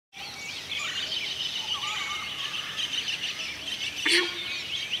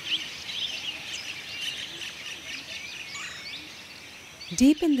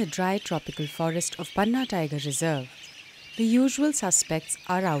Deep in the dry tropical forest of Panna Tiger Reserve, the usual suspects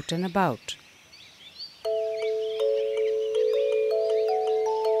are out and about.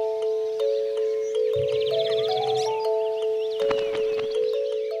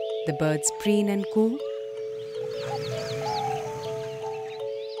 The birds preen and coo.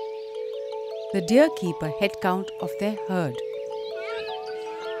 The deer keep a head count of their herd,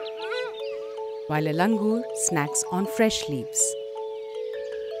 while a langur snacks on fresh leaves.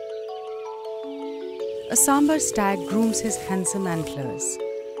 A sambar stag grooms his handsome antlers.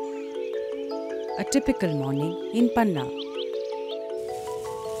 A typical morning in Panna.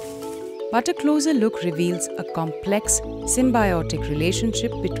 But a closer look reveals a complex, symbiotic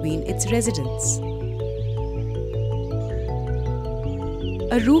relationship between its residents.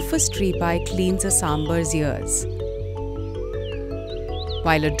 A rufous tree pie cleans a sambar's ears,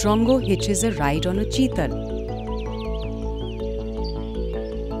 while a drongo hitches a ride on a cheetal.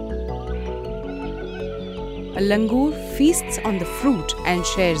 A langur feasts on the fruit and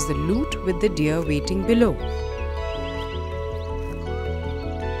shares the loot with the deer waiting below.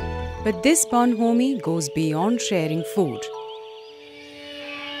 But this bonhomie goes beyond sharing food.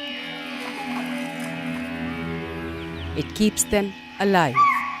 It keeps them alive.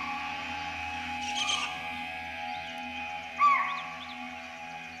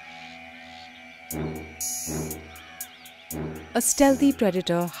 A stealthy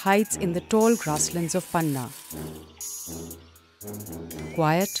predator hides in the tall grasslands of Panna.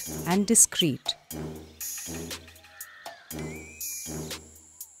 Quiet and discreet.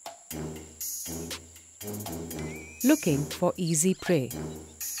 Looking for easy prey.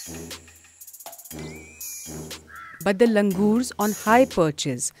 But the langurs on high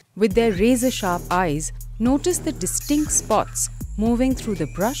perches, with their razor-sharp eyes, notice the distinct spots moving through the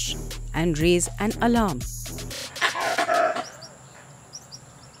brush and raise an alarm.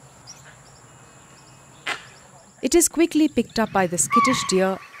 It is quickly picked up by the skittish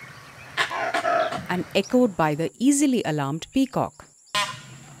deer and echoed by the easily alarmed peacock.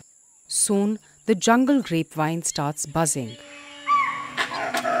 Soon, the jungle grapevine starts buzzing.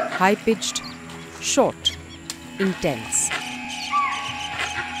 High-pitched, short, intense.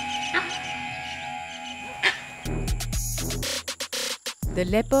 The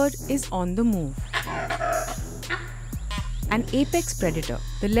leopard is on the move. An apex predator,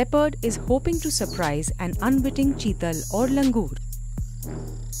 the leopard is hoping to surprise an unwitting cheetal or langur.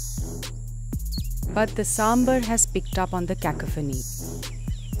 But the sambar has picked up on the cacophony.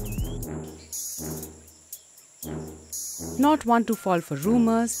 Not one to fall for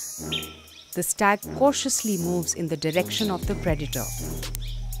rumors, the stag cautiously moves in the direction of the predator.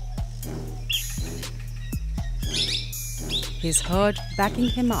 His herd backing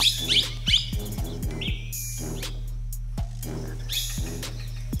him up.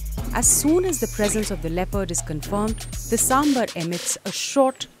 As soon as the presence of the leopard is confirmed, the sambar emits a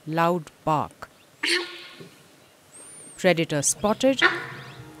short, loud bark. Predator spotted,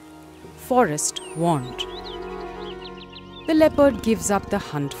 forest warned. The leopard gives up the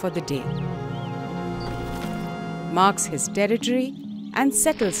hunt for the day, marks his territory and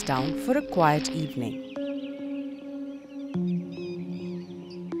settles down for a quiet evening.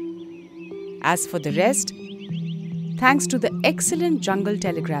 As for the rest, thanks to the excellent jungle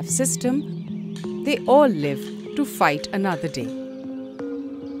telegraph system, they all live to fight another day.